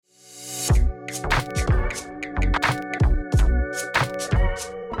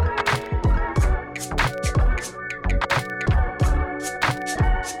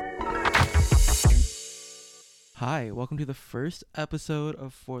welcome to the first episode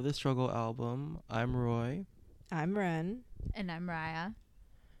of For the Struggle album. I'm Roy. I'm Ren. And I'm Raya.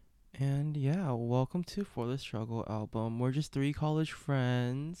 And yeah, welcome to For the Struggle album. We're just three college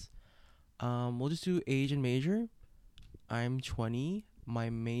friends. We'll just do age and major. I'm 20.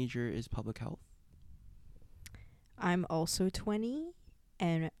 My major is public health. I'm also 20,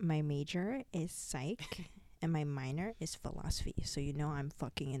 and my major is psych, and my minor is philosophy. So you know I'm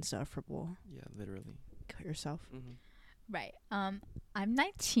fucking insufferable. Yeah, literally. Kill yourself. Mm-hmm. Right. I'm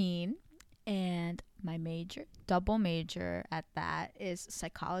 19, and my double major at that, is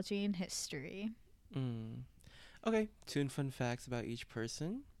psychology and history. Okay, two fun facts about each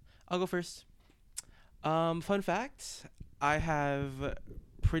person. I'll go first. Fun fact, I have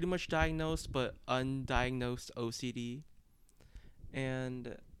pretty much diagnosed but undiagnosed OCD.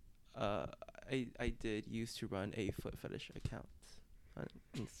 And I did used to run a foot fetish account on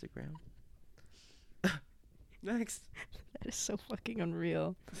Instagram. Next. That is so fucking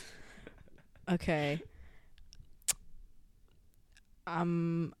unreal. Okay.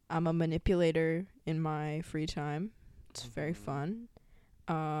 I'm a manipulator in my free time. It's very fun.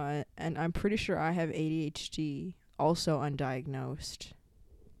 And I'm pretty sure I have ADHD, also undiagnosed.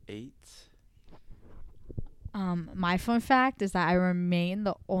 8. My fun fact is that I remain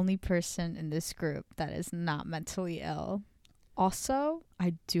the only person in this group that is not mentally ill. Also,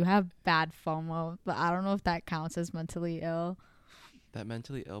 I do have bad FOMO, but I don't know if that counts as mentally ill. That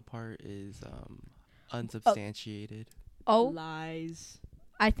mentally ill part is unsubstantiated. Oh, Lies.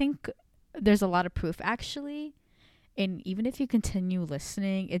 I think there's a lot of proof actually. And even if you continue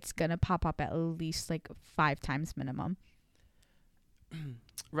listening, it's going to pop up at least like 5 times minimum.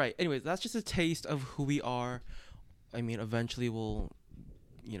 Right. Anyways, that's just a taste of who we are. I mean, eventually we'll,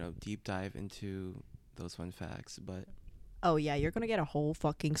 deep dive into those fun facts, but Oh, yeah, you're going to get a whole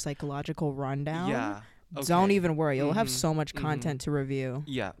fucking psychological rundown. yeah. Okay. Don't even worry. You'll have Mhm, so much content to review.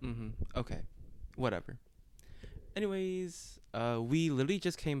 Yeah. Okay. Whatever. Anyways, we literally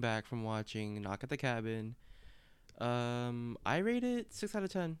just came back from watching Knock at the Cabin. I rate it 6 out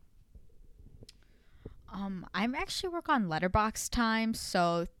of 10. I'm actually work on letterbox time,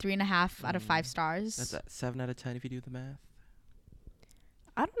 so 3.5 out of 5 stars. That's at 7 out of 10 if you do the math.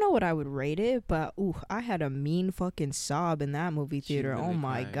 I don't know what I would rate it, but I had a mean fucking sob in that movie She theater. really Oh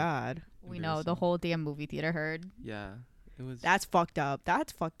my cried. God. We know the Embarrassing. whole damn movie theater heard. Yeah. It was. That's fucked up.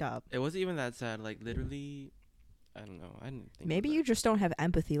 That's fucked up. It wasn't even that sad. Like literally, I don't know. I didn't think. Maybe of you that. just don't have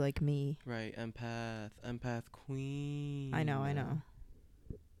empathy like me. Right, empath queen. I know.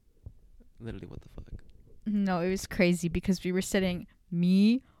 Literally, what the fuck? No, it was crazy because we were sitting,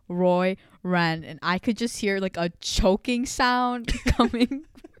 me, Roy, Ren, and I could just hear like a choking sound coming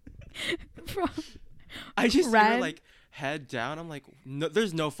from I just see her Ren. like head down. I'm like, no,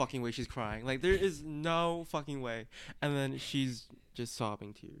 there's no fucking way she's crying. Like there is no fucking way. And then she's just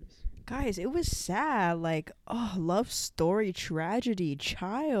sobbing tears. Guys, it was sad. Like, love story, tragedy,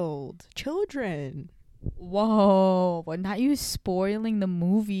 children. Whoa, but not you spoiling the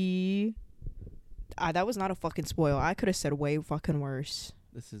movie. That was not a fucking spoil. I could have said way fucking worse.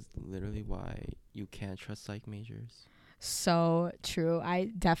 This is literally why you can't trust psych majors. So true. I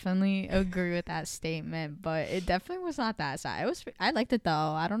definitely agree with that statement, but it definitely was not that sad. I liked it though.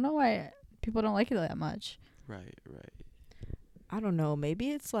 I don't know why people don't like it that much. Right. I don't know. Maybe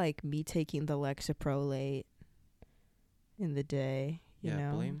it's like me taking the Lexapro late in the day. You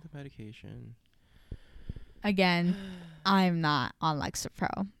know? Blame the medication. Again, I'm not on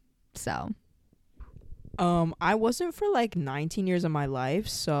Lexapro, so. I wasn't for like 19 years of my life,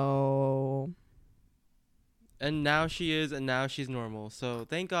 so. And now she is, and now she's normal. So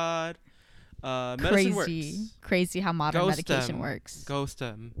thank God. Medicine works. Crazy how modern Ghost medication them. works. Ghost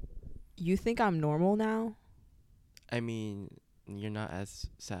them. You think I'm normal now? I mean, you're not as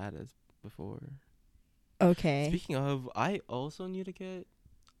sad as before. Okay. Speaking of, I also need to get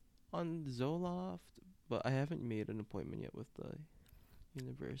on Zoloft, but I haven't made an appointment yet with the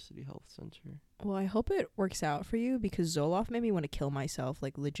University Health Center. Well, I hope it works out for you because Zoloft made me want to kill myself,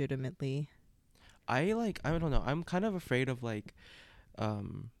 like legitimately. I don't know. I'm kind of afraid of I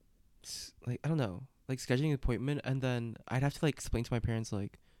don't know, like scheduling an appointment and then I'd have to like explain to my parents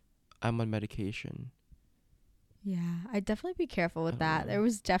like I'm on medication. Yeah, I'd definitely be careful with I don't that. know. There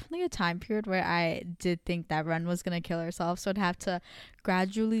was definitely a time period where I did think that Ren was going to kill herself, so I'd have to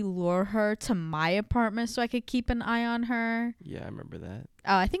gradually lure her to my apartment so I could keep an eye on her. Yeah, I remember that.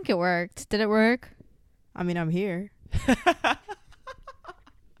 Oh, I think it worked. Did it work? I mean, I'm here.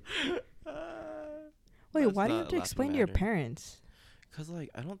 Wait, Let's why do you not have to laugh explain to your matter. parents? Cause like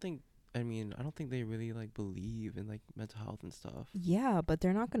I don't think they really like believe in like mental health and stuff. Yeah, but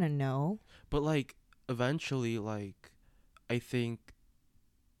they're not gonna know. But like eventually, like, I think,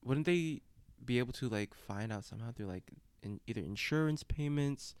 wouldn't they be able to like find out somehow through like either insurance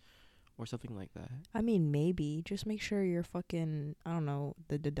payments or something like that? I mean, maybe. Just make sure you're fucking, I don't know,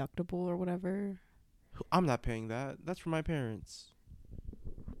 the deductible or whatever. I'm not paying that. That's for my parents.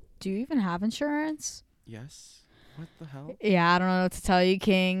 Do you even have insurance? Yes. What the hell? Yeah, I don't know what to tell you,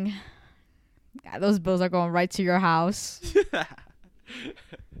 King. Yeah, those bills are going right to your house.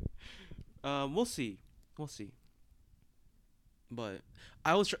 We'll see. We'll see. But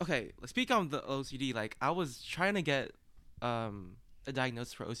I was okay. Speak on the OCD. Like I was trying to get a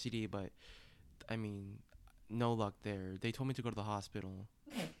diagnosis for OCD, but I mean, no luck there. They told me to go to the hospital.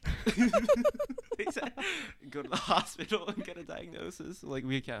 They said go to the hospital and get a diagnosis. Like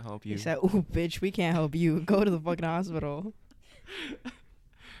we can't help you. He said, "Ooh, bitch, we can't help you. Go to the fucking hospital."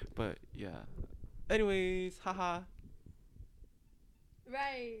 But yeah. Anyways, haha.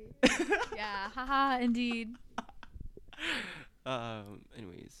 Right. Yeah, haha, indeed.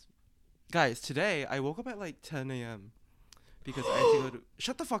 Anyways, guys, today I woke up at like 10 a.m. because I had to go to.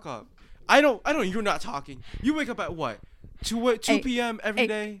 Shut the fuck up. I don't. You're not talking. You wake up at what? 2 p.m. every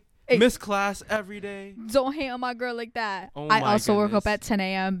day. Miss class every day. Don't hate on my girl like that. Oh I my also woke up goodness. at 10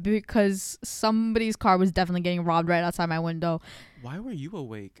 a.m. because somebody's car was definitely getting robbed right outside my window. Why were you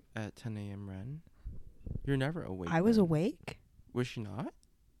awake at 10 a.m., Ren? You're never awake. I was Ren. awake. Was she not?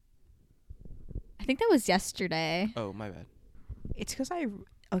 I think that was yesterday. Oh, my bad. It's because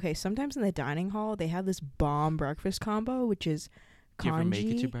okay, sometimes in the dining hall, they have this bomb breakfast combo, which is Did you ever make it to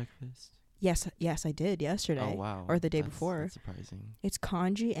congee. breakfast? Yes, I did yesterday. Oh, wow. Or the day That's before. surprising. It's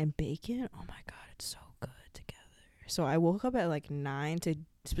congee and bacon. Oh my god, it's so good together. So I woke up at like 9 to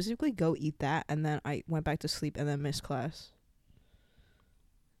specifically go eat that, and then I went back to sleep and then missed class.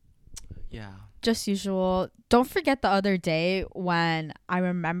 Yeah. Just usual. Don't forget the other day when I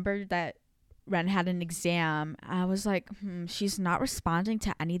remembered that Ren had an exam. I was like, she's not responding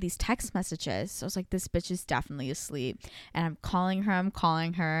to any of these text messages. So I was like, this bitch is definitely asleep. And I'm calling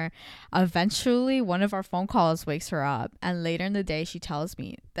her. Eventually, one of our phone calls wakes her up. And later in the day, she tells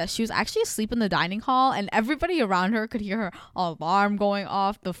me that she was actually asleep in the dining hall. And everybody around her could hear her alarm going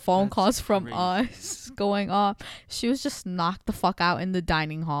off, the phone That's calls from crazy. us going off. She was just knocked the fuck out in the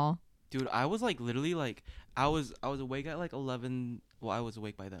dining hall. Dude, I was like literally like I was awake at like 11. Well, I was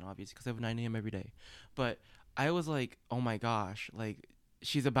awake by then, obviously, because I have 9 a.m. every day. But I was like, oh my gosh, like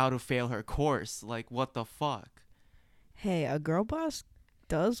she's about to fail her course. Like, what the fuck? Hey, a girl boss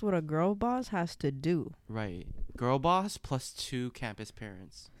does what a girl boss has to do. Right. Girl boss plus 2 campus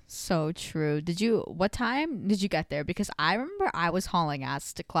parents. So true. What time did you get there? Because I remember I was hauling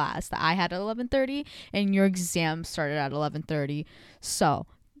ass to class that I had at 11:30 and your exam started at 11:30. So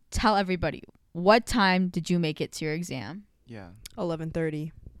tell everybody, what time did you make it to your exam? Yeah,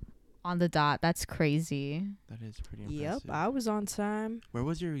 11:30. On the dot. That's crazy. that is pretty Yep, impressive. I was on time. Where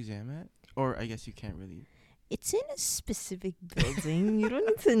was your exam at? Or I guess you can't really. It's in a specific building. You don't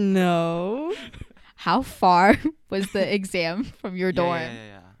need to know. How far was the exam from your dorm?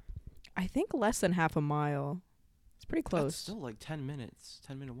 Yeah. I think less than half a mile. It's pretty That's close. still like 10 minutes.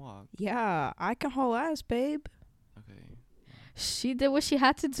 10-minute walk. Yeah, I can haul ass, babe. Okay. She did what she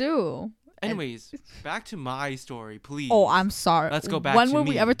had to do. Anyways, back to my story, please. Oh, I'm sorry. Let's go back When to will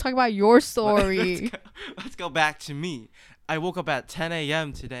we me. ever talk about your story? Let's go back to me. I woke up at 10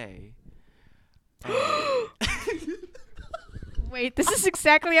 a.m. today. Wait, this is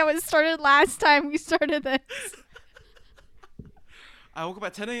exactly how it started last time we started this. I woke up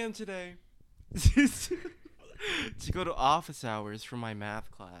at 10 a.m. today to go to office hours for my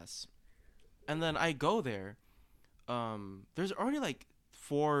math class. And then I go there. There's already like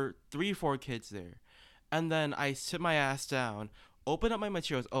 4 kids there. And then I sit my ass down, open up my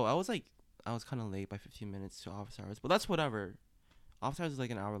materials. Oh, I was kind of late by 15 minutes to office hours, but that's whatever. Office hours is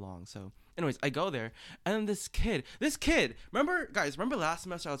like an hour long. So anyways, I go there, and then this kid, remember last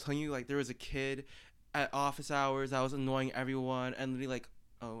semester I was telling you like there was a kid at office hours that was annoying everyone, and literally like,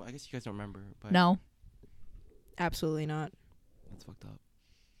 oh, I guess you guys don't remember, but No. Absolutely not. that's fucked up.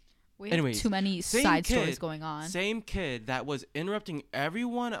 We have Anyways, too many same side kid, stories going on. Same kid that was interrupting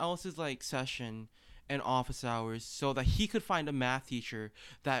everyone else's like session and office hours so that he could find a math teacher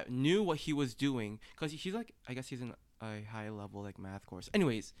that knew what he was doing, because he's like, I guess he's in a high level like math course.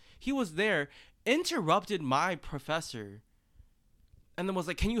 Anyways, he was there, interrupted my professor, and then was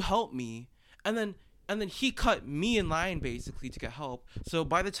like, can you help me? And then he cut me in line basically to get help. So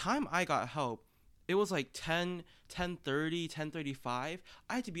by the time I got help, it was like 10:30, 10:35.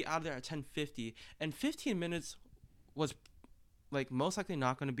 I had to be out of there at 10:50, and 15 minutes was like most likely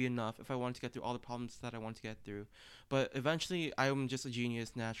not going to be enough if I wanted to get through all the problems that I want to get through. But eventually, I'm just a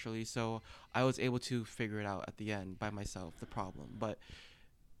genius naturally, so I was able to figure it out at the end by myself, the problem. But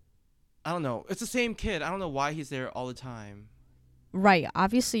I don't know. It's the same kid. I don't know why he's there all the time. Right.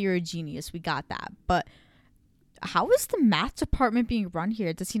 Obviously, you're a genius. We got that. But how is the math department being run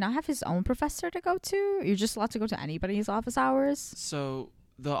here? Does he not have his own professor to go to? You're just allowed to go to anybody's office hours? So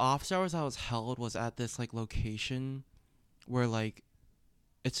the office hours I was held was at this like location where like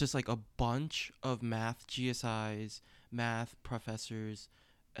it's just like a bunch of math GSIs, math professors,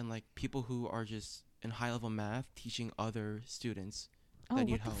 and like people who are just in high level math teaching other students Oh, that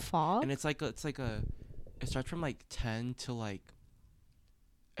need what the help. fuck? And it starts from like 10 to like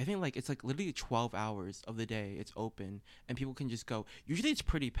I think like it's like literally 12 hours of the day it's open and people can just go. Usually it's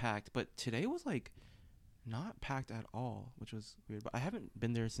pretty packed, but today was like not packed at all, which was weird. But I haven't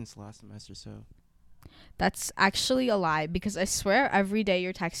been there since last semester, so That's actually a lie because I swear every day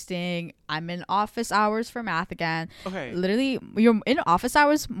you're texting, I'm in office hours for math again. okay. Literally, you're in office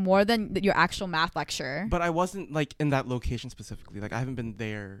hours more than your actual math lecture. But I wasn't like in that location specifically. Like I haven't been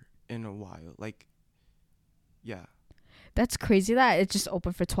there in a while. Like, yeah. That's crazy that it's just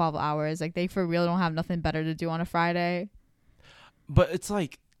open for 12 hours. Like, they for real don't have nothing better to do on a Friday. But it's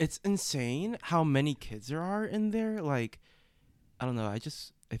like it's insane how many kids there are in there. Like, I don't know.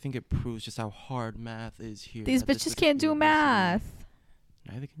 I think it proves just how hard math is here. These at this bitches can't do university. math.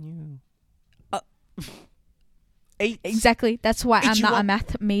 Neither can you. Uh, 8. Exactly. That's why I'm not a H1.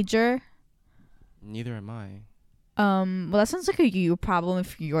 math major. Neither am I. Well, that sounds like a you problem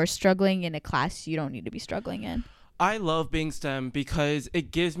if you're struggling in a class you don't need to be struggling in. I love being STEM because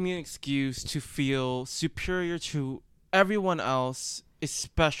it gives me an excuse to feel superior to everyone else,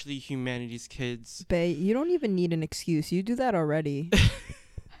 especially humanities kids. Bae, you don't even need an excuse. You do that already.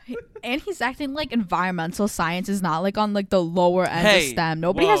 And he's acting like environmental science is not like on like the lower end of STEM.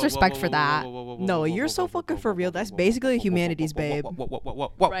 Nobody has respect for that. No, you're so fucking for real. That's basically a humanities, babe.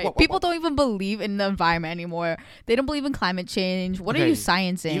 Right. People don't even believe in the environment anymore. They don't believe in climate change. What are you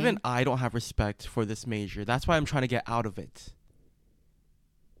sciencing? Even I don't have respect for this major. That's why I'm trying to get out of it.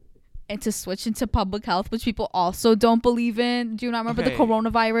 And to switch into public health, which people also don't believe in. Do you not remember the Okay,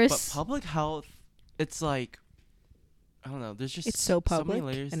 coronavirus? But public health, it's like, I don't know. There's just It's so many public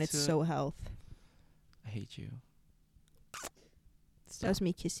layers and it's to it. so health. I hate you. That was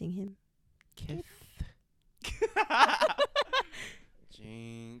me kissing him. Kith.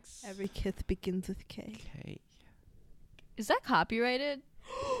 Jinx. Every kith begins with K. Okay. Is that copyrighted?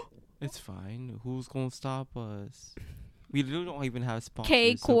 It's fine. Who's gonna stop us? We literally don't even have sponsors.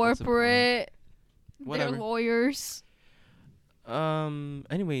 K so what's the point? corporate. Whatever. They're lawyers.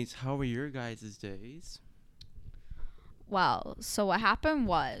 Anyways, how were your guys' days? Well, so what happened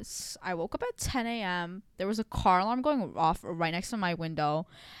was I woke up at 10 a.m. There was a car alarm going off right next to my window.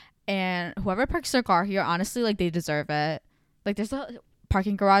 And whoever parks their car here, honestly, like, they deserve it. Like, there's a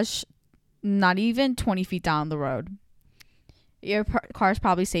parking garage not even 20 feet down the road. Your car is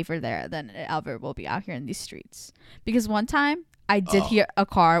probably safer there than it ever will be out here in these streets. Because one time, I did hear a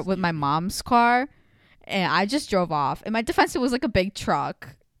car with my mom's car, and I just drove off. In my defense, it was like a big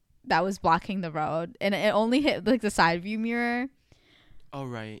truck that was blocking the road, and it only hit like the side view mirror. Oh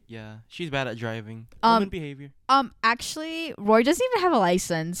right, yeah. She's bad at driving. Woman behavior. Actually, Roy doesn't even have a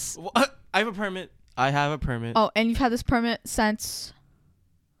license. What? I have a permit. Oh, and you've had this permit since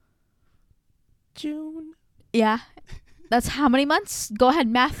June. Yeah. That's how many months? Go ahead,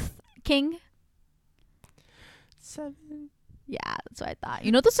 math king. 7. Yeah, that's what I thought.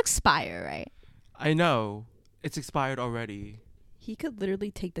 You know those expire, right? I know. It's expired already. He could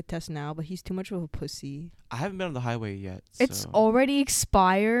literally take the test now, but he's too much of a pussy. I haven't been on the highway yet. It's so, already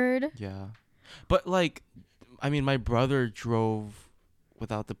expired. yeah. But like, I mean, my brother drove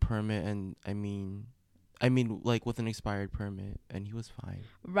without the permit, and I mean, like with an expired permit, and he was fine.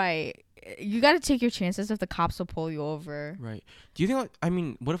 Right. You got to take your chances if the cops will pull you over. Right. Do you think? Like, I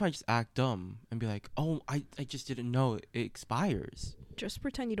mean, what if I just act dumb and be like, "Oh, I just didn't know it expires." Just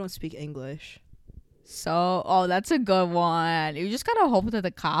pretend you don't speak English. So, that's a good one. You just got to hope that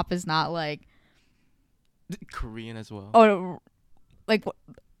the cop is not like Korean as well. like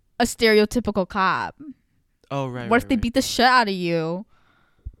a stereotypical cop. Oh, right. What if they beat the shit out of you?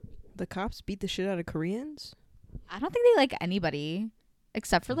 The cops beat the shit out of Koreans? I don't think they like anybody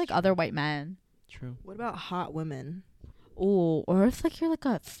except for That's like true. other white men. True. What about hot women? Ooh, or if like you're like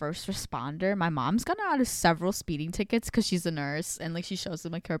a first responder. My mom's gotten out of several speeding tickets because she's a nurse, and like she shows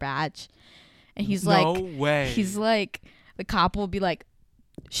them like her badge, and he's No like, way. he's like, the cop will be like,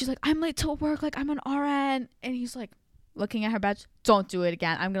 she's like, I'm late to work, like I'm an RN, and he's like, looking at her badge, don't do it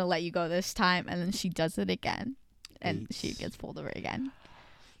again. I'm gonna let you go this time, and then she does it again. and she Eight. gets pulled over again.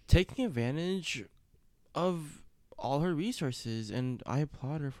 Taking advantage of all her resources, and I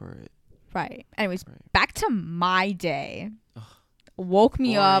applaud her for it. Right. Anyways, Right. back to my day. Ugh. Woke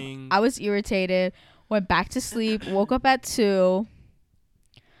me up. Boring. I was irritated. Went back to sleep. Woke up at 2.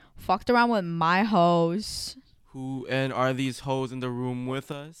 Fucked around with my hoes. Who and are these hoes in the room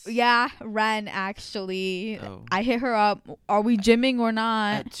with us? Yeah, Ren actually. Oh. I hit her up. Are we gymming or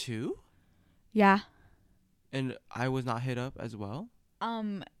not? At 2? Yeah. And I was not hit up as well?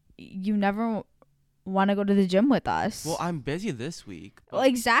 You never want to go to the gym with us. Well, I'm busy this week. Well,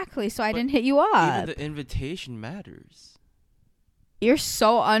 exactly. So I but didn't hit you up. Even the invitation matters. You're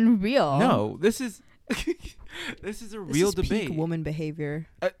so unreal. No, this is this is a This real is debate. peak woman behavior.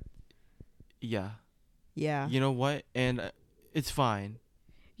 Yeah. Yeah. You know what? And it's fine.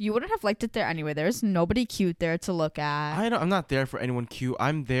 You wouldn't have liked it there anyway. There's nobody cute there to look at. I'm not there for anyone cute.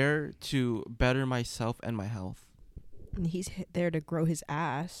 I'm there to better myself and my health. And he's there to grow his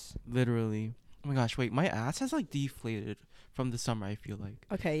ass. Literally. Oh my gosh, wait. My ass has like deflated from the summer, I feel like.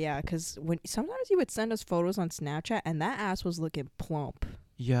 Okay, yeah, because when sometimes you would send us photos on Snapchat and that ass was looking plump.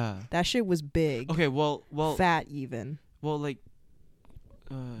 Yeah. That shit was big. Okay, well, Fat even. like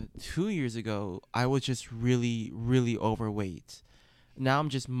 2 years ago, I was just really, really overweight. Now I'm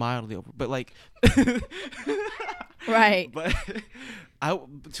just mildly over, but like, Right. But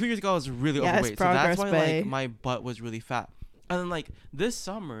 2 years ago I was really Yeah, it's overweight, so that's why progress, like bae. my butt was really fat. And then like this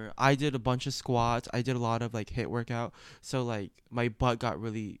summer, I did a bunch of squats. I did a lot of like HIIT workout, so like my butt got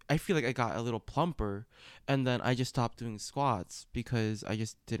really. I feel like I got a little plumper, and then I just stopped doing squats because I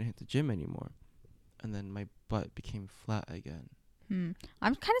just didn't hit the gym anymore, and then my butt became flat again.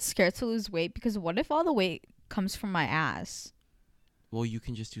 I'm kind of scared to lose weight because what if all the weight comes from my ass? Well, you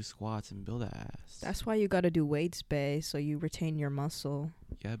can just do squats and build that ass. That's why you got to do weights, bae, so you retain your muscle.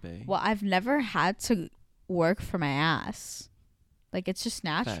 Yeah, babe. Well, I've never had to work for my ass. Like, it's just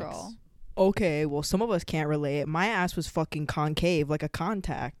natural. Facts. Okay, well, some of us can't relate. My ass was fucking concave, like a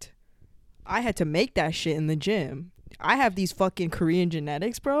contact. I had to make that shit in the gym. I have these fucking Korean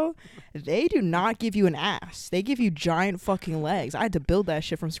genetics, bro. They do not give you an ass. They give you giant fucking legs. I had to build that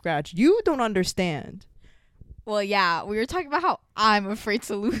shit from scratch. You don't understand. Well, yeah, we were talking about how I'm afraid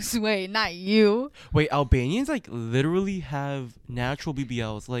to lose weight, not you. Wait, Albanians like literally have natural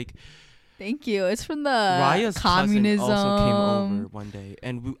BBLs. Like Thank you. It's from the Raya's communism. cousin also came over one day,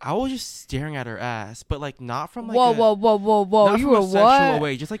 and I was just staring at her ass, but like not from like whoa, a, whoa, whoa, whoa, whoa! not You from were a sexual what?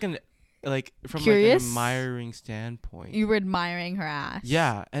 way, just like from Curious? like an admiring standpoint. You were admiring her ass.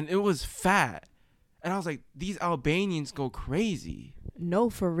 Yeah, and it was fat, and I was like, these Albanians go crazy.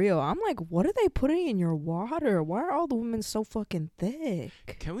 No, for real. I'm like, what are they putting in your water? Why are all the women so fucking thick?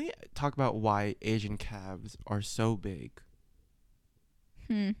 Can we talk about why Asian calves are so big?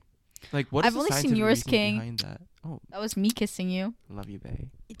 Like, what is I've the only seen scientific yours, reasoning King. behind that? Oh, That was me kissing you. love you, babe.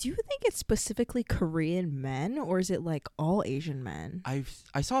 Do you think it's specifically Korean men or is it like all Asian men? I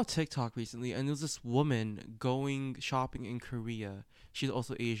saw a TikTok recently, and there was this woman going shopping in Korea. She's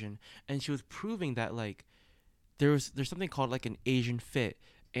also Asian, and she was proving that like there's something called like an Asian fit,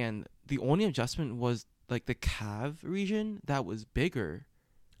 and the only adjustment was like the calf region that was bigger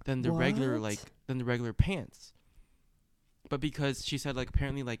than the regular What? than the regular pants. But because she said like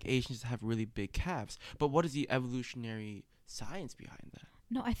apparently like Asians have really big calves, but what is the evolutionary science behind that?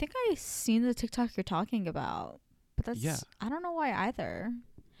 No, I think I seen the TikTok you're talking about, but that's Yeah. I don't know why either.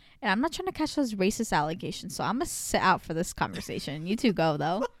 And I'm not trying to catch those racist allegations, so I'm gonna sit out for this conversation. You two go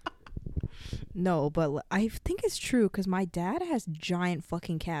though. No, but I think it's true because my dad has giant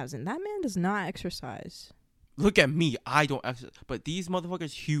fucking calves and that man does not exercise. Look at me, I don't exercise, but these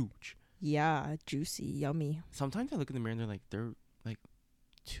motherfuckers huge. Yeah, juicy, yummy. Sometimes I look in the mirror and they're like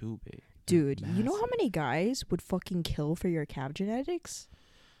too big. They're Dude, you know how massive. many guys would fucking kill for your calf genetics?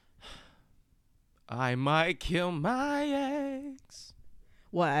 I might kill my ex.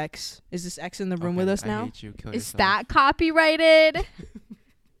 What X? Is this X in the room Okay, with us I now? hate you. Kill Is yourself. that copyrighted?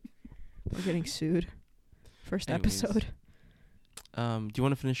 We're getting sued. First Anyways. episode. Do you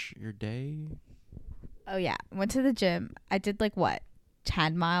want to finish your day? Oh yeah, went to the gym. I did like what,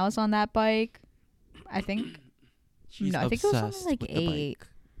 10 miles on that bike. I think. She's No, I think it was only obsessed like with the 8. bike.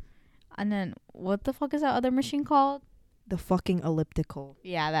 And then what the fuck is that other machine called? The fucking elliptical.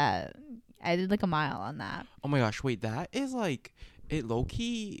 Yeah, that I did like a mile on that. Oh my gosh, wait, that is like it low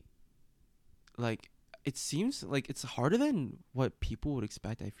key like it seems like it's harder than what people would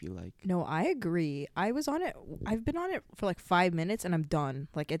expect, I feel like. No, I agree. I was on it. I've been on it for like 5 minutes and I'm done.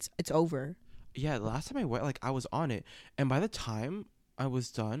 Like it's over. Yeah, the last time I went, like I was on it, and by the time I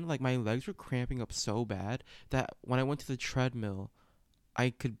was done, like my legs were cramping up so bad that when I went to the treadmill,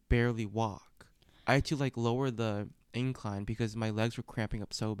 I could barely walk. I had to like lower the incline because my legs were cramping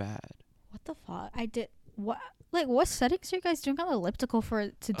up so bad. What the fuck? I did what? Like, what settings are you guys doing on the elliptical for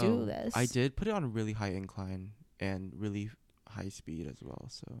it to do this? I did put it on a really high incline and really high speed as well.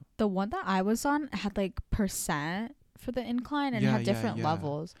 So The one that I was on had like percent for the incline and it had different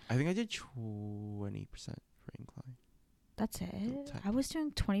levels. I think I did 20% for incline. That's it. Type. I was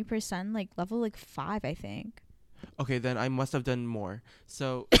doing 20%, like level like 5, I think. Okay, then I must have done more.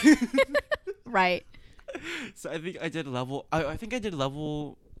 So Right. so I think I did level. I think I did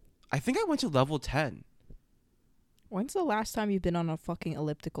level. I think I went to level 10. When's the last time you've been on a fucking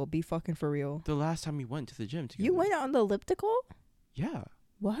elliptical? Be fucking for real. The last time we went to the gym together. You went on the elliptical? Yeah.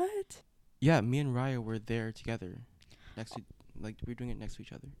 What? Yeah, me and Raya were there together. Next to, like, we were doing it next to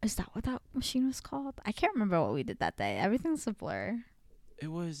each other. Is that what that machine was called? I can't remember what we did that day. Everything's a blur. It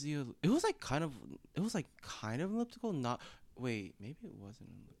was like kind of elliptical. Not wait, maybe it wasn't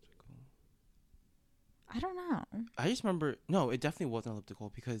elliptical. I don't know. I just remember no, it definitely wasn't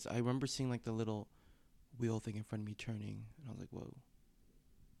elliptical because I remember seeing like the little wheel thing in front of me turning, and I was like, whoa.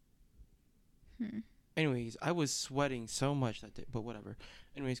 Anyways, I was sweating so much that day, but whatever.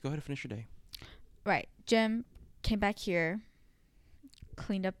 Anyways, go ahead and finish your day. Right. Jim came back here,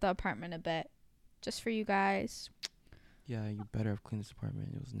 cleaned up the apartment a bit, just for you guys. Yeah, you better have cleaned this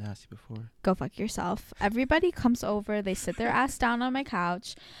apartment. It was nasty before. Go fuck yourself. Everybody comes over. They sit their ass down on my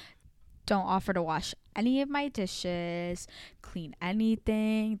couch. Don't offer to wash any of my dishes, clean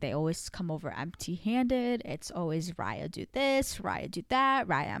anything. They always come over empty-handed. It's always, Raya, do this, Raya, do that,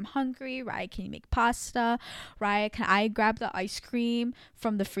 Raya, I'm hungry, Raya, can you make pasta, Raya, can I grab the ice cream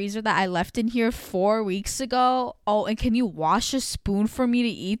from the freezer that I left in here 4 weeks ago? Oh, and can you wash a spoon for me to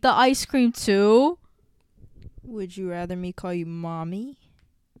eat the ice cream too? Would you rather me call you mommy?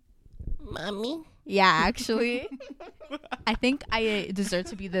 Mommy? Yeah, actually. I think I deserve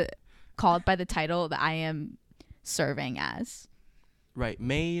to be called by the title that I am serving as. Right,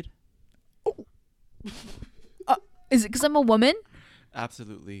 maid. Is it because I'm a woman?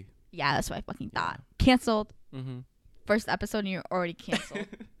 Absolutely. Yeah, that's what I fucking thought. Canceled. Mm-hmm. First episode and you're already canceled.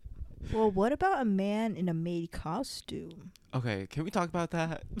 Well, what about a man in a maid costume? Okay, can we talk about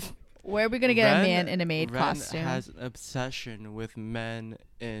that? Where are we gonna get a man in a maid costume? Ren has an obsession with men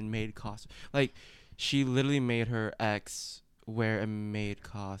in maid costume. Like, she literally made her ex wear a maid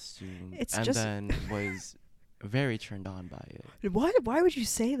costume, and then was very turned on by it. What? Why would you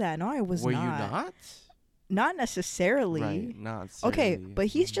say that? No, I was Were not. you not? Not necessarily. Right, not okay, necessarily. but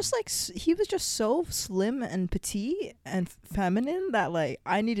he's just like he was just so slim and petite and feminine that like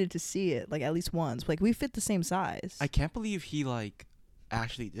I needed to see it like at least once. Like we fit the same size. I can't believe he like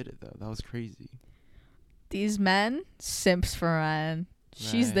actually did it though. That was crazy. These men simps for Ren.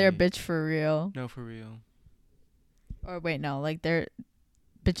 She's their Right. bitch for real. No, for real. Or wait, no, like they're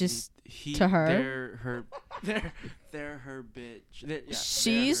bitches He, to her. They're her bitch. Yeah,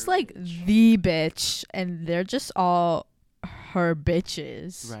 She's they're her like bitch. the bitch, and they're just all her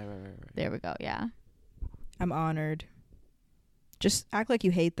bitches. Right. There we go. Yeah. I'm honored. Just act like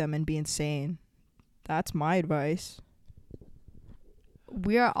you hate them and be insane. That's my advice.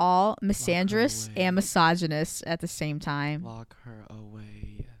 We are all misandrous away. and misogynist at the same time. Lock her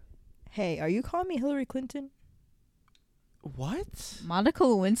away. Hey, are you calling me Hillary Clinton? What? Monica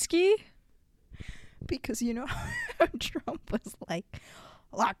Lewinsky? Because you know how Trump was like,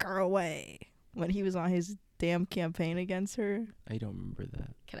 lock her away when he was on his damn campaign against her. I don't remember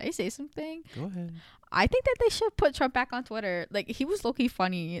that. Can I say something? Go ahead. I think that they should put Trump back on Twitter. Like, he was low-key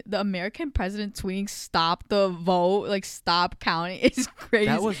funny. The American president tweeting stop the vote, like stop counting is crazy.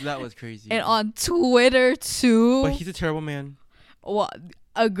 That was crazy. And on Twitter too. But he's a terrible man. Well,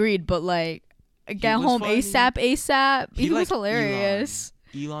 agreed, but like get was home funny. ASAP. He was liked hilarious.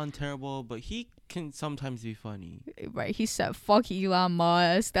 Elon terrible, but he can sometimes be funny. Right, he said fuck Elon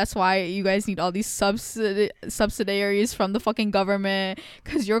Musk. That's why you guys need all these subsidiaries from the fucking government,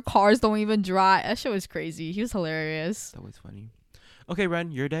 because your cars don't even drive. That shit was crazy. He was hilarious. That was funny. Okay,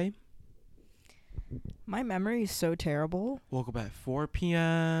 Ren, your day? My memory is so terrible. Woke up at 4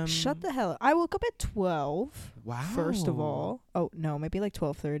 p.m. Shut the hell up. I woke up at 12. Wow. First of all. Oh, no, maybe like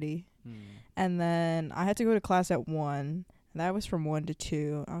 12:30. Hmm. And then I had to go to class at 1. And that was from 1 to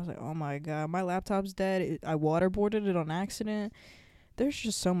 2. I was like, oh my God, my laptop's dead. I waterboarded it on accident. There's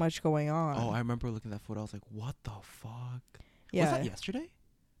just so much going on. Oh, I remember looking at that photo. I was like, what the fuck? yeah. Was that yesterday?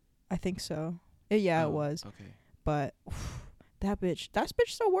 I think so. Yeah, Oh, it was. Okay. But that's bitch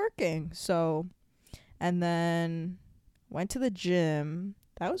still working. So, and then went to the gym.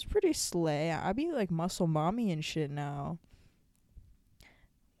 That was pretty slay. I be like muscle mommy and shit now.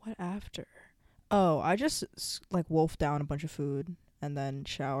 What after? Oh, I just like wolfed down a bunch of food and then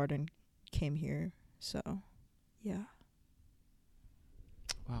showered and came here. So, yeah.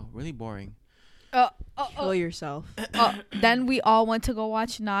 Wow, really boring. Kill yourself. Then we all went to go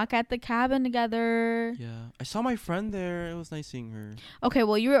watch Knock at the Cabin together. Yeah, I saw my friend there. It was nice seeing her. Okay,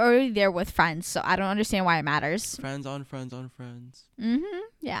 well, you were already there with friends, so I don't understand why it matters. Friends on friends on friends. Mm-hmm.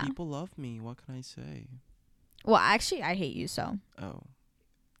 Yeah. People love me. What can I say? Well, actually, I hate you, so. Oh.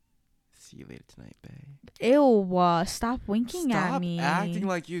 See you later tonight, babe. Ew, stop winking at Stop me. acting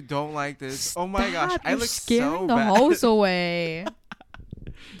like you don't like this. Oh my gosh, Stop, I you're look scaring so the bad. hoes away.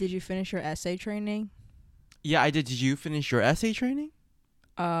 Did you finish your essay training? Yeah, I did. Did you finish your essay training?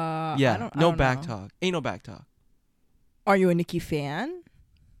 Yeah. I don't No back know. talk. Ain't no back talk. Are you a Nicki fan?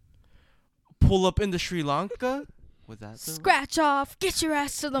 Pull up into Sri Lanka. Was that the Scratch off. Get your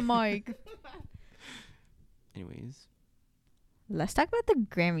ass to the mic. Anyways, Let's talk about the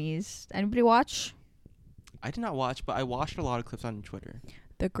Grammys. Anybody watch? I did not watch, but I watched a lot of clips on Twitter.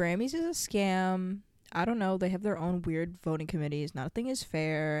 The Grammys is a scam. I don't know. They have their own weird voting committees. Nothing is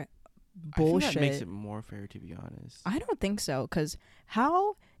fair. Bullshit. I think that makes it more fair, to be honest. I don't think so. Because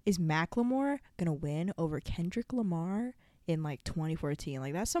how is Macklemore going to win over Kendrick Lamar in like 2014?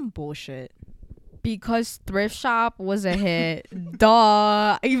 Like, that's some bullshit. Because Thrift Shop was a hit.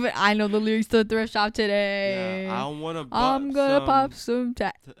 Duh. Even I know the lyrics to Thrift Shop today. Yeah, I don't want to. I'm gonna pop some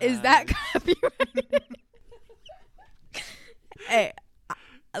Is that copyright? Hey,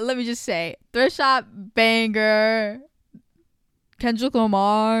 let me just say, Thrift Shop banger. Kendrick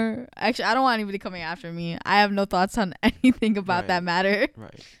Lamar. Actually, I don't want anybody coming after me. I have no thoughts on anything about that matter.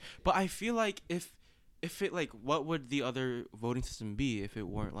 Right. But I feel like if it like, what would the other voting system be if it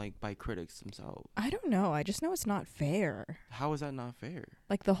weren't like by critics themselves? I don't know. I just know it's not fair. How is that not fair?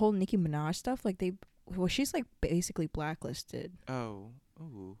 Like the whole Nicki Minaj stuff. Like she's like basically blacklisted. Oh,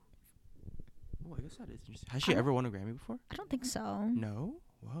 I guess that is interesting. Has she ever won a Grammy before? I don't think so. No.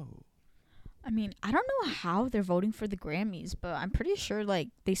 Whoa. I mean, I don't know how they're voting for the Grammys, but I'm pretty sure like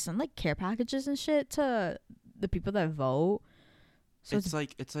they send like care packages and shit to the people that vote. So it's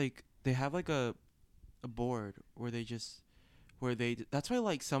like they have like a board where that's why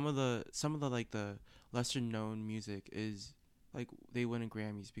like some of the like the lesser known music is like they win in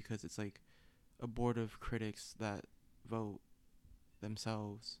Grammys because it's like a board of critics that vote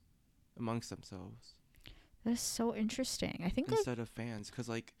themselves amongst themselves. That's so interesting. I think instead of fans, because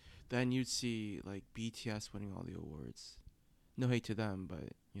like then you'd see like BTS winning all the awards. No hate to them, but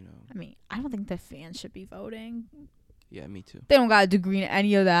you know. I mean, I don't think the fans should be voting. Yeah, me too. They don't got a degree in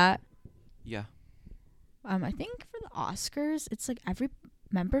any of that. Yeah. I think for the Oscars, it's like every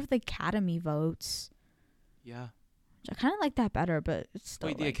member of the Academy votes. Yeah. Which I kind of like that better, but it's still.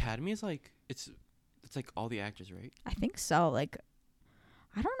 Wait, the like, Academy is like it's like all the actors, right? I think so. Like,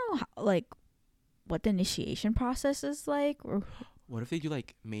 I don't know how, like what the initiation process is like, or. What if they do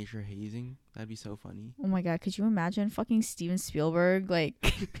like major hazing? That'd be so funny. Oh my god, could you imagine fucking Steven Spielberg like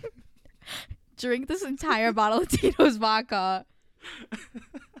drink this entire bottle of Tito's vodka?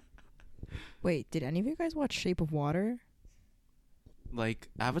 Wait, did any of you guys watch Shape of Water? Like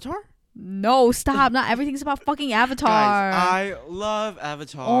Avatar? No, stop. Not everything's about fucking Avatar. Guys, I love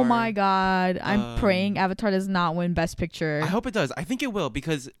Avatar. Oh my god. I'm praying Avatar does not win Best Picture. I hope it does. I think it will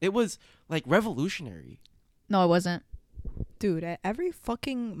because it was like revolutionary. No, it wasn't. Dude, at every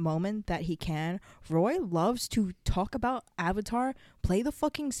fucking moment that he can, Roy loves to talk about Avatar, play the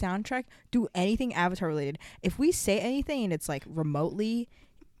fucking soundtrack, do anything Avatar related. If we say anything and it's like remotely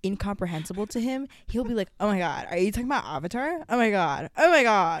incomprehensible to him, he'll be like, oh my god, are you talking about Avatar? Oh my god,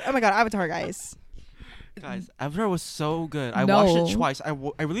 Avatar, guys. Guys, Avatar was so good. I watched it twice. I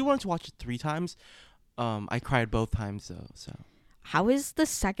really wanted to watch it 3 times. I cried both times though, so. How is the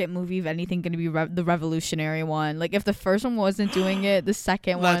second movie, if anything, going to be the revolutionary one? Like, if the first one wasn't doing it, the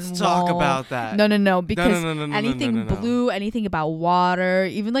second one Let's talk about that. No, because No. anything blue, anything about water,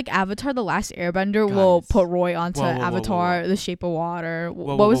 even like Avatar The Last Airbender will put Roy onto Avatar The Shape of Water.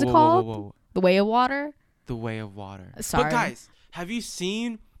 What was it called? The Way of Water? The Way of Water. Sorry. But guys, have you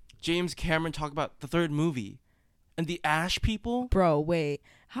seen James Cameron talk about the third movie and the Ash people? Bro, wait.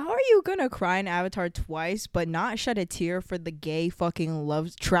 How are you gonna cry in Avatar twice but not shed a tear for the gay fucking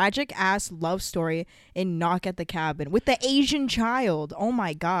tragic ass love story in Knock at the Cabin with the Asian child? Oh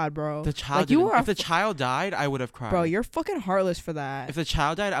my god, bro. The child like, if the child died, I would have cried. Bro, you're fucking heartless for that. If the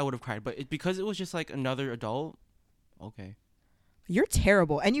child died, I would have cried. But because it was just like another adult, okay. You're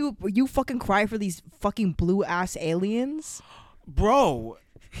terrible. And you fucking cry for these fucking blue ass aliens? Bro.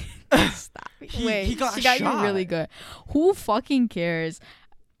 Stop. Wait, he got she shot. got you really good. Who fucking cares?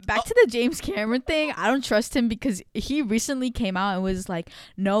 Back to the James Cameron thing. I don't trust him because he recently came out and was like,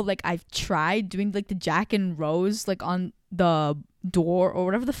 no, like I've tried doing like the Jack and Rose like on the door or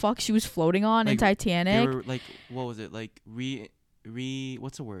whatever the fuck she was floating on in They Titanic. were like, what was it? Like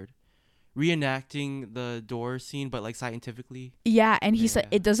what's the word? Reenacting the door scene, but like scientifically. Yeah, and he said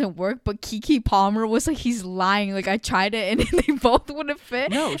Yeah. it doesn't work, but Kiki Palmer was like, he's lying. Like, I tried it and they both wouldn't fit.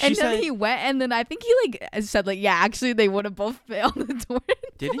 No, she and said. then he went, and then I think he like said like, yeah, actually they would have both fit on the door.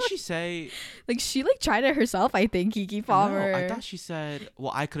 Didn't she say? Like, she like tried it herself. I think Kiki Palmer. No, I thought she said.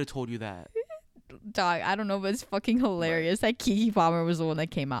 Well, I could have told you that. Dog, I don't know, but it's fucking hilarious that Kiki Palmer was the one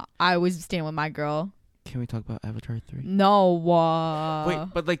that came out. I was staying with my girl. Can we talk about Avatar 3? No. Wait,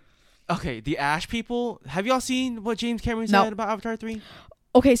 but like, okay, the Ash people. Have y'all seen what James Cameron No. said about Avatar 3?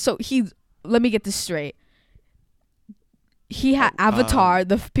 Okay, so let me get this straight. He had Avatar,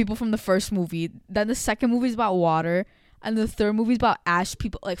 the people from the first movie. Then the second movie is about water, and the third movie is about ash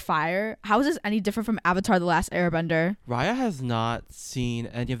people, like fire. How is this any different from Avatar: The Last Airbender? Raya has not seen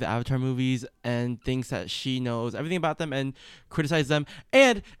any of the Avatar movies and thinks that she knows everything about them and criticizes them.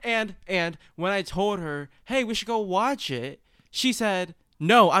 And when I told her, hey, we should go watch it, she said,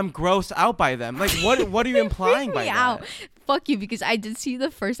 no, I'm grossed out by them. Like, what are you implying by Me that? out. Fuck you, because I did see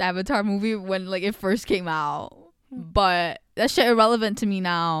the first Avatar movie when like it first came out, but that shit irrelevant to me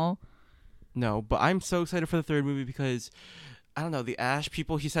now. No, but I'm so excited for the third movie because, I don't know, the Ash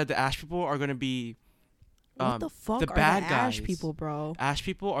people, he said the Ash people are going to be What the fuck the are bad the Ash guys. people, bro? Ash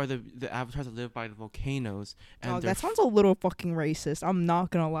people are the avatars that live by the volcanoes. And Dog, they're that sounds a little fucking racist. I'm not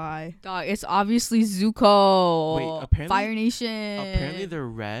gonna lie. Dog, it's obviously Zuko. Wait, apparently- Fire Nation. apparently they're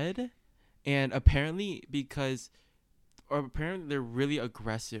red, and apparently they're really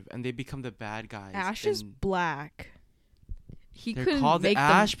aggressive and they become the bad guys. Ash is and black. he they're couldn't called the make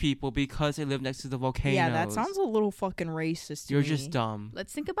them. Ash people because they live next to the volcanoes. Yeah, that sounds a little fucking racist to You're me. just dumb.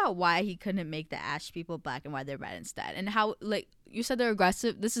 Let's think about why he couldn't make the ash people black and why they're red instead. And how, like, you said they're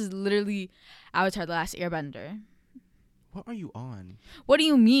aggressive. This is literally Avatar: The Last Airbender. What are you on? What do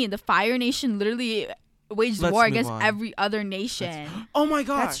you mean? The Fire Nation literally waged Let's war move against on. every other nation. Oh my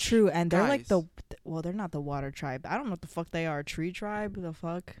god. That's true, and they're like Guys. well, they're not the water tribe. I don't know what the fuck they are. Tree tribe? The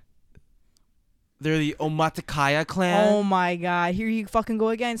fuck? They're the Omaticaya clan. Oh my god! Here you fucking go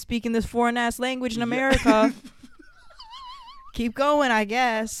again, speaking this foreign ass language in Yeah. America. Keep going, I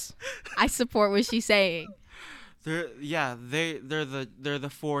guess. I support what she's saying. They're the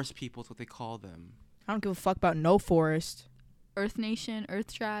forest people. Is what they call them. I don't give a fuck about no forest. Earth Nation,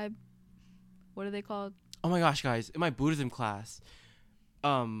 Earth Tribe. What are they called? Oh my gosh, guys! In my Buddhism class,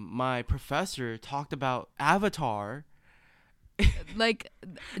 my professor talked about Avatar, Like,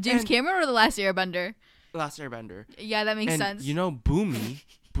 James And- Cameron or The Last Airbender? Last Airbender. Yeah, that makes And sense. you know,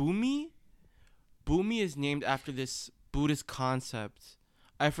 Bumi is named after this Buddhist concept.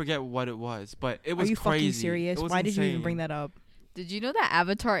 I forget what it was, but it was Are you crazy. fucking serious? It was Why did you even insane. bring that up? Did you know that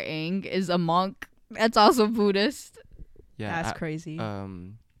Avatar Aang is a monk? That's also Buddhist. Yeah, That's crazy.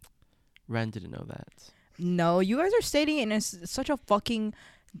 Ren didn't know that. No, you guys are stating it in such a fucking.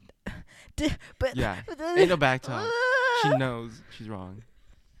 But Yeah, ain't no back talk. She knows she's wrong.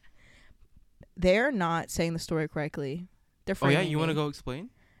 They're not saying the story correctly. They're Oh yeah, framing you want to me. go explain?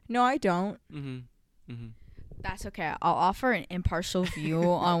 No, I don't. That's okay. I'll offer an impartial view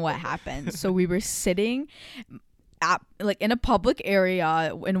on what happened. So we were sitting at, like, in a public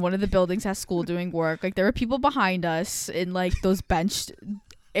area in one of the buildings at school doing work. Like, there were people behind us in like those benched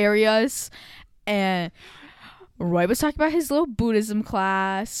areas, and Roy was talking about his little Buddhism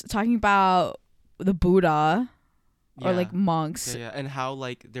class, talking about the Buddha or like monks. Yeah, and how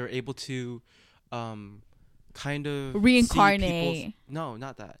like they're able to, kind of see Reincarnate. people's- No,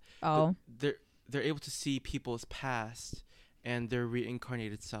 not that. Oh, They're able to see people's past and their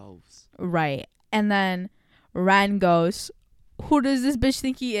reincarnated selves. right. And then Ren goes, "Who does this bitch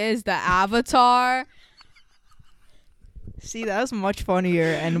think he is? The Avatar?" See, that was much funnier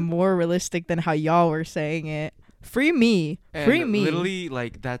and more realistic than how y'all were saying it. Free me. And Free me. literally,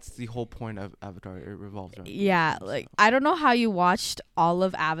 like, that's the whole point of Avatar. It revolves around Yeah, Buddhism, like, so. I don't know how you watched all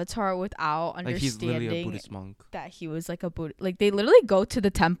of Avatar without Like, he's literally a understanding Buddhist monk. that he was like a Buddha. Like, they literally go to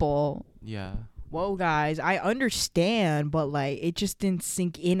the temple. Yeah. Whoa, guys, I understand, but like it just didn't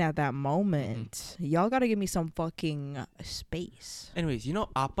sink in at that moment. Y'all gotta give me some fucking space. Anyways, you know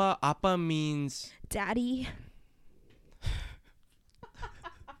Appa? Appa means... Daddy.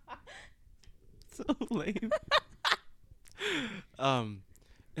 So lame.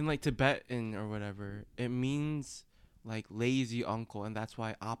 In like Tibetan or whatever, it means like lazy uncle, and that's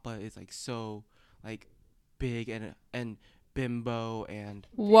why Appa is like so like big and bimbo and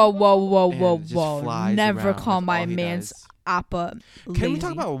Whoa, and just whoa. flies Never around. call That's my all he man's does. Appa Can we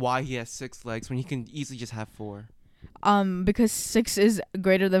talk lazy. about why he has 6 legs when he can easily just have 4? Because 6 is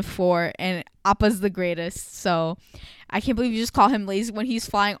greater than 4 and Appa's the greatest. So I can't believe you just call him lazy when he's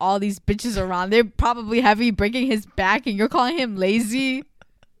flying all these bitches around. They're probably heavy, breaking his back, and you're calling him lazy.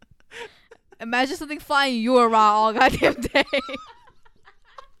 Imagine something flying you around all goddamn day.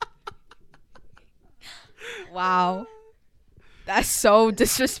 Wow. That's so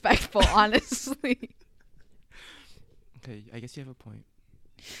disrespectful, honestly. Okay, I guess you have a point.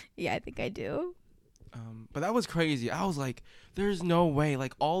 Yeah, I think I do. But that was crazy. I was like, there's no way.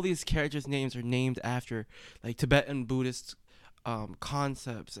 Like, all these characters' names are named after, like, Tibetan Buddhist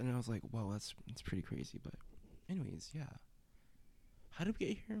concepts. And I was like, well, that's pretty crazy. But anyways, yeah. How did we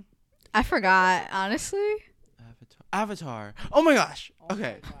get here? I forgot, honestly. Avatar. Oh, my gosh.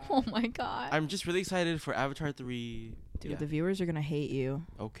 Okay. Oh, my God. I'm just really excited for Avatar 3. Dude, Yeah. the viewers are gonna hate you.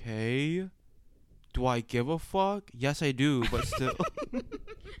 Okay. Do I give a fuck? Yes, I do, but still.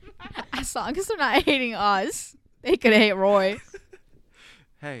 As long as they're not hating us, they could hate Roy.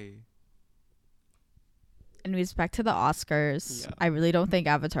 Hey. Anyways, back to the Oscars. Yeah. I really don't think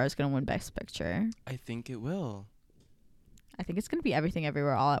Avatar is going to win Best Picture. I think it will. I think it's going to be Everything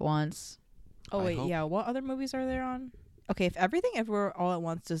Everywhere All at Once. Oh I wait, hope. yeah. What other movies are there on? Okay, if Everything Everywhere All at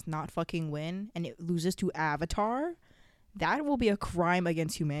Once does not fucking win and it loses to Avatar, that will be a crime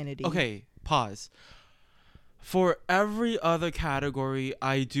against humanity. Okay, pause. For every other category,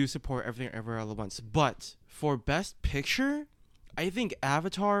 I do support Everything Everywhere All at Once. But for Best Picture, I think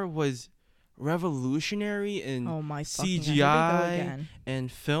Avatar was revolutionary in Oh my fucking God, here we go CGI again.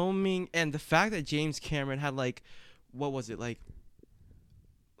 and filming. And the fact that James Cameron had, like, what was it, like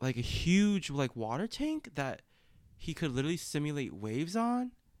a huge, like, water tank that he could literally simulate waves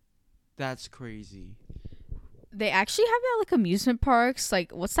on? That's crazy. They actually have that like amusement parks.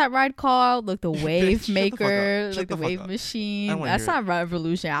 Like, what's that ride called? Like the Wave Shut the fuck Maker, up. Shut like the the fuck Wave up. I Machine. don't wanna That's hear not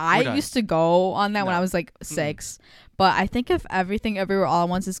revolution. I done. used to go on that when No. I was like 6. But I think if Everything Everywhere All at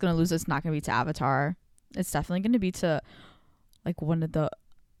Once is going to lose, it's not going to be to Avatar. It's definitely going to be to like one of the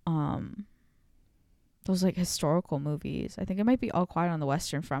those like historical movies. I think it might be All Quiet on the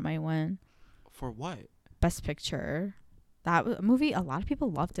Western Front might win For what? Best Picture. That movie, a lot of people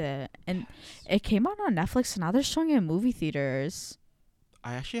loved it, and it came out on Netflix. So now they're showing it in movie theaters.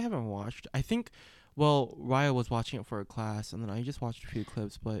 I actually haven't watched. I think, well, Raya was watching it for a class, and then I just watched a few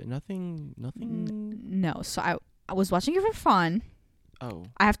clips, but nothing. No, so I was watching it for fun. Oh,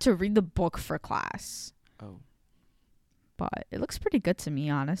 I have to read the book for class, oh. but it looks pretty good to me,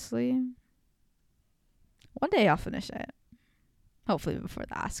 honestly. One day I'll finish it, hopefully before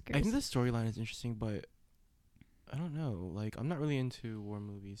the Oscars. I think the storyline is interesting, but I don't know. Like, I'm not really into war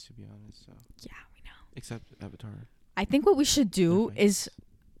movies, to be honest. So Yeah, we know. except Avatar. I think what we should do fights. is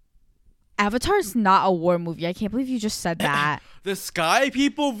Avatar's not a war movie. I can't believe you just said that. The Sky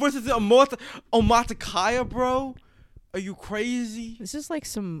People versus the Omatakaya, bro. Are you crazy? This is like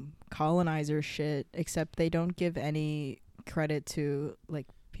some colonizer shit, except they don't give any credit to like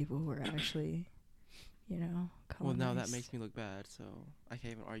people who are actually, Well, colonized. now that makes me look bad, so I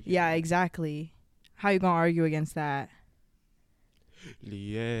can't even argue. Yeah, with that. exactly. How you gonna argue against that?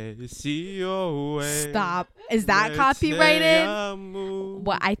 Stop. Is that copyrighted?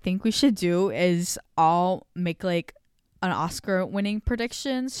 What I think we should do is all make like an Oscar winning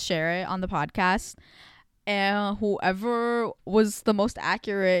predictions, share it on the podcast, and whoever was the most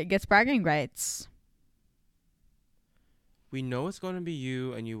accurate gets bragging rights. We know it's going to be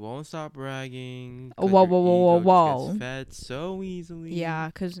you, and you won't stop bragging. Whoa, 'cause whoa, your whoa, whoa, ego whoa. just gets fed so easily. Yeah,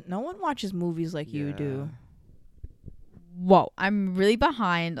 because no one watches movies like you do. Whoa, I'm really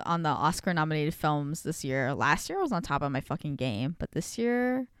behind on the Oscar nominated films this year. Last year I was on top of my fucking game, but this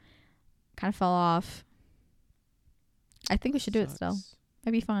year kind of fell off. I think we should do it still. Sucks,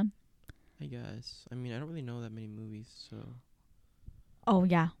 It'd be fun. I guess. I mean, I don't really know that many movies, so. Oh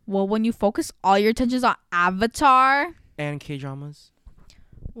yeah. Well, when you focus all your attentions on Avatar, And K-dramas.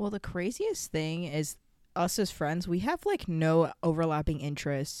 Well, the craziest thing is us as friends, we have like no overlapping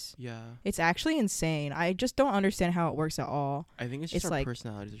interests. Yeah. It's actually insane. I just don't understand how it works at all. I think it's just It's our like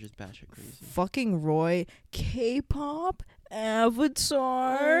personalities are just batshit crazy. Fucking Roy, K-pop,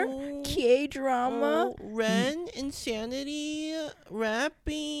 Avatar, K-drama. Ren, insanity,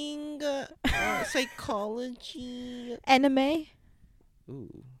 rapping, psychology. Anime.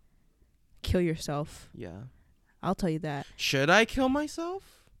 Ooh, Kill yourself. yeah. I'll tell you that. Should I kill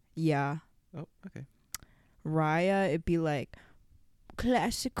myself? Yeah. Oh, okay. Raya, it'd be like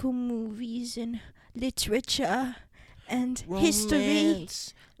classical movies and literature and history.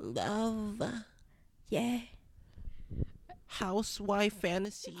 Love, Yeah. housewife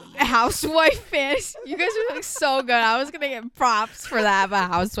fantasy. Housewife Fantasy. You guys are doing so good. I was gonna get props for that, but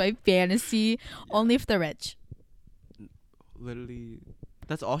Housewife Fantasy only if they're rich. literally,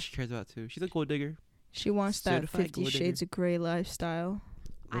 that's all she cares about too. She's a gold digger. She wants that Certified 50 gold digger. Shades of Grey lifestyle.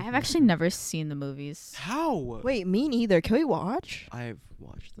 I have actually never seen the movies. How? Wait, me neither. Can we watch? I've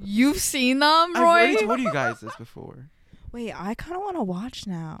watched them. You've seen them, I've Roy? already told you guys this before. Wait, I kind of want to watch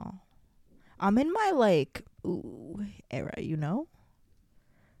now. I'm in my like era, you know?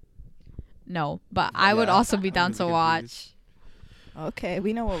 No, but I would Yeah, also be I'm down really to confused. watch. Okay,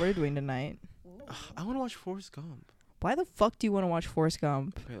 we know what we're doing tonight. I want to watch Forrest Gump. Why the fuck do you want to watch Forrest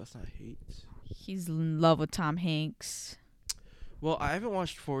Gump? Okay, let's not hate. He's in love with Tom Hanks. Well, I haven't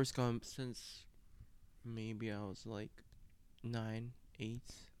watched Forrest Gump since maybe I was like 9, 8.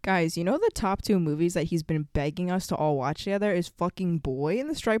 Guys, you know the top 2 movies that he's been begging us to all watch together is fucking Boy in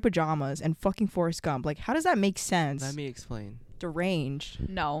the Striped Pajamas and fucking Forrest Gump. Like, how does that make sense? Let me explain. Deranged.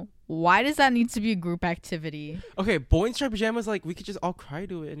 No. Why does that need to be a group activity? Okay, Boy in Striped Pajamas, like, we could just all cry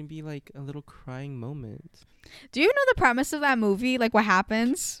to it and be like a little crying moment. Do you know the premise of that movie? Like, what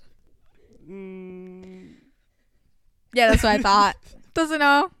happens? Yeah, that's what I thought. Doesn't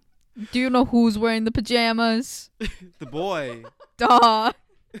know. Do you know who's wearing the pajamas? The boy. Duh.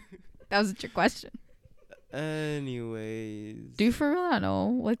 That was a trick question. Anyways. Do you for real not know,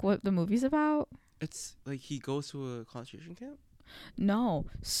 like, what the movie's about? It's like he goes to a concentration camp? No.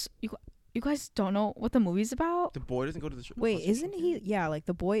 You guys don't know what the movie's about? The boy doesn't go to the Wait, concentration isn't he? camp? Yeah, like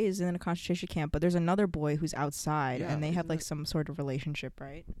the boy is in a concentration camp, but there's another boy who's outside, Yeah, and they have isn't like that- some sort of relationship,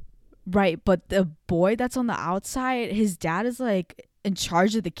 right? Right, but the boy that's on the outside, his dad is, like, in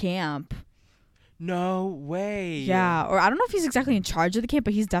charge of the camp. No way. Yeah, or I don't know if he's exactly in charge of the camp,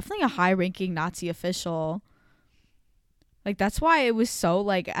 but he's definitely a high-ranking Nazi official. Like, that's why it was so,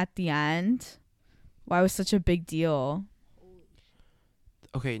 like, at the end, why it was such a big deal.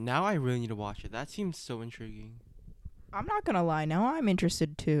 Okay, now I really need to watch it. That seems so intriguing. I'm not gonna lie. Now I'm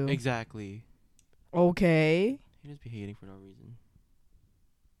interested too. Exactly. Okay, He just be hating for no reason.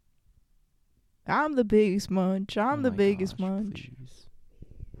 I'm the biggest munch. I'm Oh the my biggest gosh, munch. please.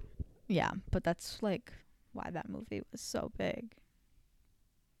 Yeah, but that's, like, why that movie was so big.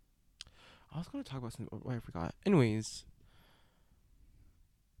 I was going to talk about something. Oh, I forgot. Anyways.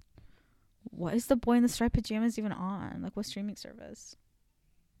 What is the boy in the striped pajamas even on? Like, what streaming service?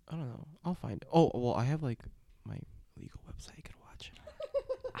 I don't know. I'll find it. Oh, well, I have, like, my legal website. You could watch it.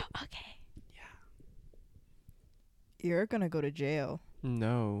 Oh, okay. You're gonna go to jail.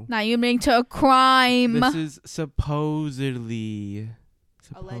 No. Now you're admitting to a crime. This is supposedly.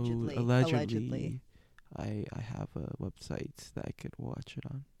 Allegedly. Allegedly. I have a website that I could watch it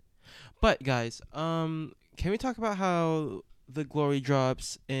on. But guys, can we talk about how the Glory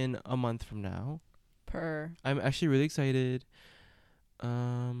drops in a month from now? I'm actually really excited.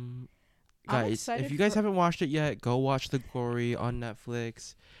 Guys, excited if you guys for- haven't watched it yet, go watch The Glory on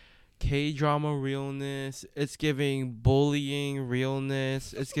Netflix. K-drama realness. It's giving bullying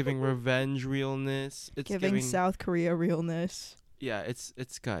realness. It's giving revenge realness. It's Giving South Korea realness. yeah, it's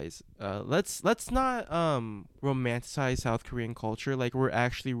guys. Let's not romanticize South Korean culture. Like, we're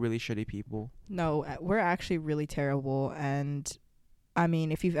actually really shitty people. No, we're actually really terrible. And I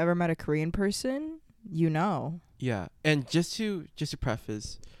mean, if you've ever met a Korean person, you know. Yeah, and just to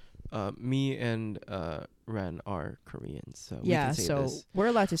preface, me and Ren are Koreans, so we Yeah, can say so this. we're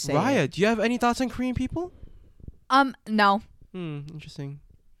allowed to say Raya, it. do you have any thoughts on Korean people? No. Interesting.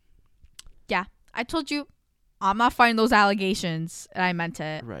 I told you, I'm not fighting those allegations, and I meant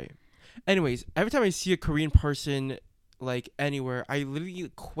it. Right. Anyways, every time I see a Korean person like anywhere, I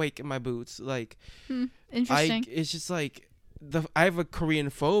literally quake in my boots. Like, Interesting. it's just like I have a Korean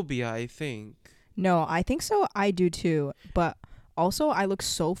phobia, I think. No, I think so. I do too. But also, I look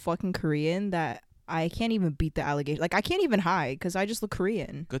so fucking Korean that I can't even beat the allegation. Like, I can't even hide because I just look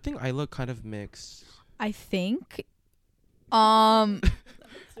Korean. Good thing I look kind of mixed. I think. don't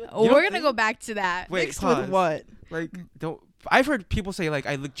We're gonna think- go back to that. Wait, Mixed pause. with what? Like, don't. I've heard people say like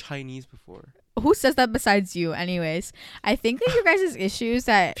I look Chinese before. Who says that besides you? Anyways, I think that your guys' issues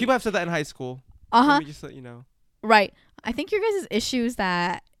that People have said that in high school. uh huh Let me just let you know. right. I think your guys' issues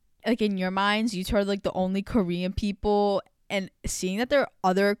that like in your minds you two are like the only Korean people, and seeing that there are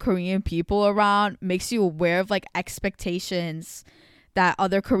other Korean people around makes you aware of like expectations that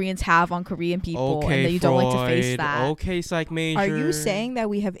other Koreans have on Korean people, Okay, and that you don't like to face Freud. that. Okay, psych major. Are you saying that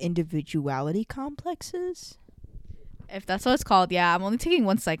we have individuality complexes? If that's what it's called, yeah. I'm only taking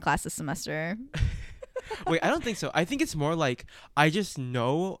one psych class this semester. Wait, I don't think so. I think it's more like I just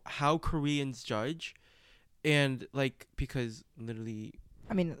know how Koreans judge, and like because literally,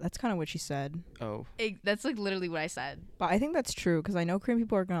 I mean, that's kind of what she said. oh, That's like literally what I said. But I think that's true because I know Korean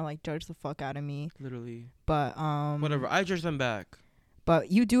people are gonna like judge the fuck out of me. literally, But whatever. I judge them back.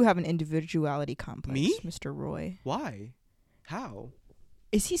 But you do have an individuality complex, Me? Mr. Roy. Why? How?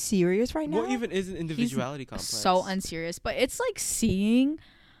 Is he serious right now? What even is an individuality complex? So unserious, but it's like seeing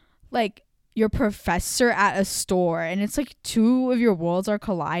like your professor at a store and it's like two of your worlds are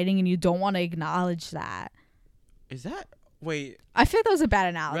colliding and you don't want to acknowledge that. Is that wait? I feel like that was a bad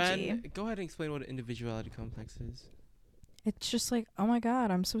analogy. Ren, go ahead and explain what an individuality complex is. It's just like, oh my god,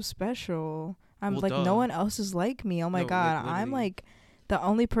 I'm so special. I'm Well, like, duh. no one else is like me. Oh my No, god, like, I'm literally. like the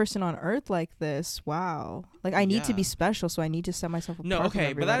only person on earth like this. Wow. Like, I need to be Yeah. special, so I need to set myself apart. No, from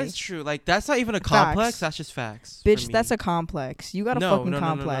okay, but that everybody. is true. Like that's not even a complex. Facts. That's just facts. Bitch, for me. that's a complex. You got a No, fucking no, no,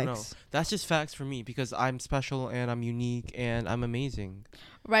 no, no, complex. no. That's just facts for me because I'm special and I'm unique and I'm amazing.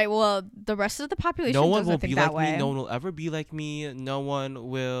 Right. Well, the rest of the population No one doesn't will think be that like way. me. No one will ever be like me. No one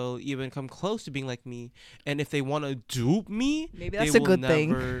will even come close to being like me. And if they want to dupe me, Maybe they that's a will good thing.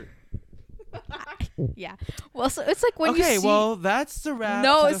 never- Yeah. Well, so it's like when you Okay, see. well, that's the wrap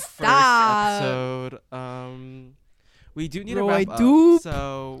No, to the stop. first episode. We do need to Roy wrap up. Dupe.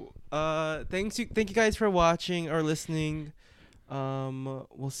 So, thank you guys for watching or listening.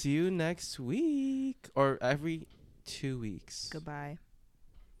 We'll see you next week or every 2 weeks. Goodbye.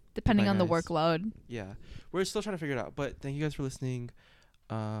 Depending Bye, on the guys. workload. Yeah, we're still trying to figure it out, but thank you guys for listening.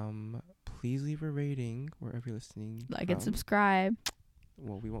 Please leave a rating wherever you're listening. Like and subscribe.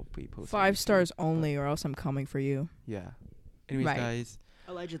 Well, we won't be posting 5 YouTube, stars but only, or else I'm coming for you. Yeah. Anyways, Right. guys.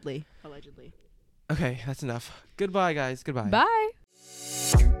 Allegedly. Okay, that's enough. Goodbye, guys. Goodbye. Bye.